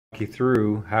You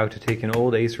through how to take an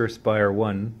old Acer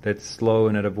AspireOne that's slow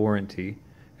and out of warranty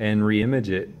and re-image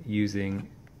it using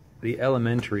the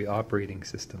elementary operating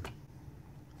system.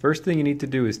 First thing you need to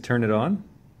do is turn it on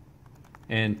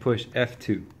and push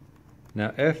F2.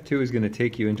 Now F2 is going to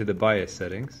take you into the BIOS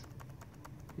settings.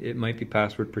 It might be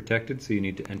password protected, so you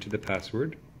need to enter the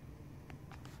password.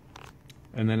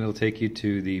 And then it'll take you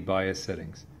to the BIOS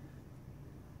settings.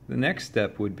 The next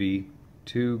step would be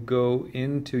to go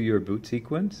into your boot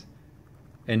sequence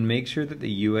and make sure that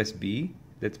the USB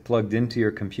that's plugged into your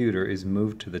computer is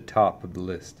moved to the top of the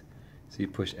list. So you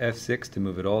push F6 to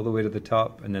move it all the way to the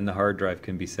top, and then the hard drive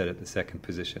can be set at the second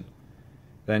position.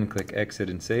 Then click exit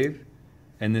and save,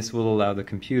 and this will allow the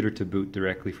computer to boot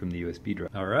directly from the USB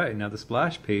drive. Alright, now the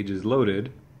splash page is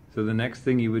loaded, so the next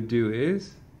thing you would do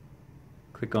is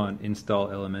click on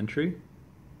Install Elementary.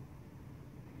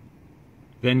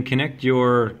 Then connect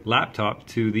your laptop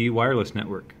to the wireless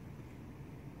network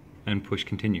and push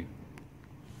continue.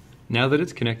 Now that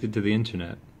it's connected to the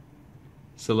internet,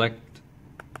 select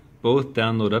both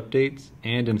download updates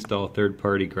and install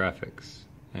third-party graphics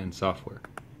and software.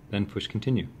 Then push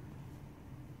continue.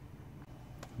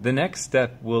 The next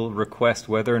step will request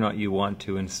whether or not you want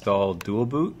to install dual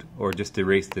boot or just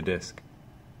erase the disk.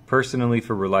 Personally,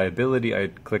 for reliability,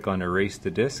 I'd click on erase the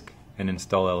disk and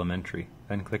install elementary,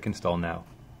 then click install now.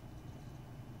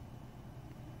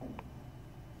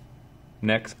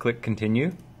 Next, click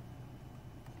continue.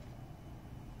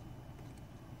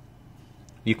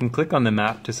 You can click on the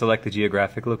map to select the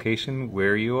geographic location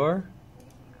where you are,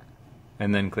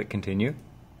 and then click continue.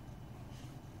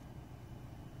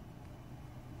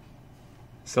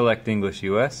 Select English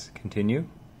US, continue,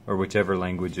 or whichever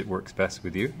language it works best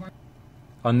with you.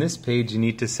 On this page you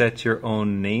need to set your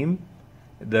own name.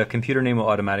 The computer name will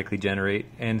automatically generate,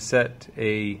 and set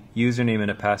a username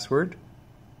and a password.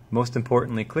 Most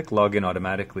importantly, click login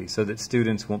automatically so that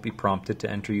students won't be prompted to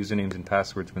enter usernames and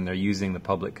passwords when they're using the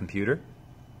public computer.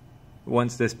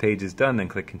 Once this page is done, then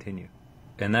click continue.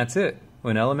 And that's it.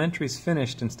 When elementary is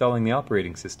finished installing the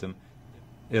operating system,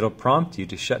 it'll prompt you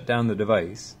to shut down the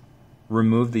device,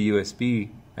 remove the USB,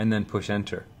 and then push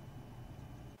enter.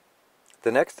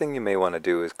 The next thing you may want to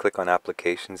do is click on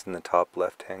Applications in the top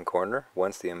left-hand corner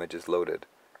once the image is loaded,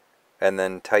 and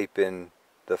then type in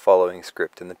the following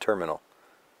script in the terminal.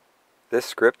 This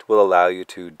script will allow you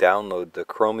to download the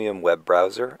Chromium web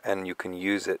browser, and you can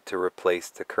use it to replace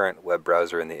the current web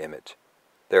browser in the image.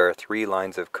 There are 3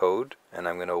 lines of code, and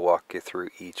I'm going to walk you through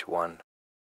each one.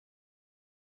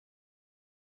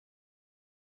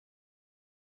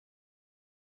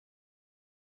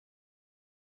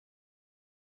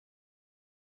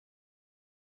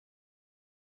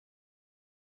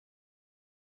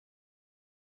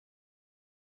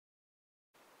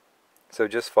 So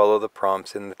just follow the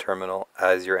prompts in the terminal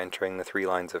as you're entering the 3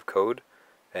 lines of code,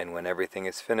 and when everything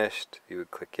is finished, you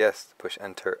would click yes, push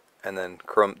enter, and then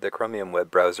the Chromium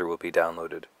web browser will be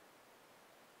downloaded.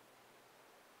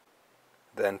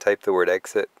 Then type the word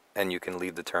exit, and you can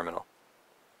leave the terminal.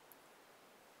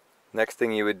 Next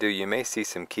thing you would do, you may see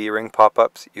some keyring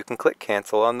pop-ups. You can click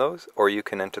cancel on those, or you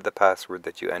can enter the password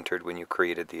that you entered when you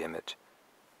created the image.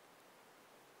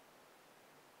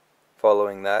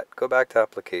 Following that, go back to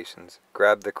Applications,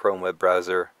 grab the Chrome web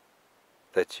browser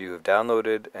that you have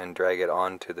downloaded and drag it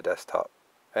onto the desktop,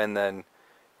 and then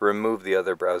remove the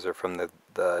other browser from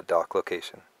the dock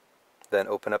location. Then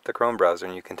open up the Chrome browser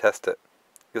and you can test it.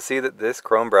 You'll see that this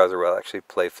Chrome browser will actually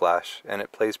play Flash, and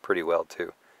it plays pretty well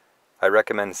too. I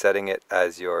recommend setting it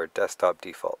as your desktop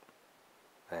default.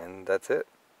 And that's it.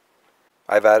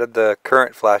 I've added the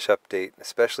current Flash update,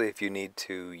 especially if you need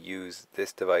to use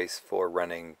this device for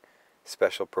running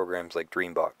special programs like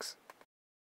Dreambox.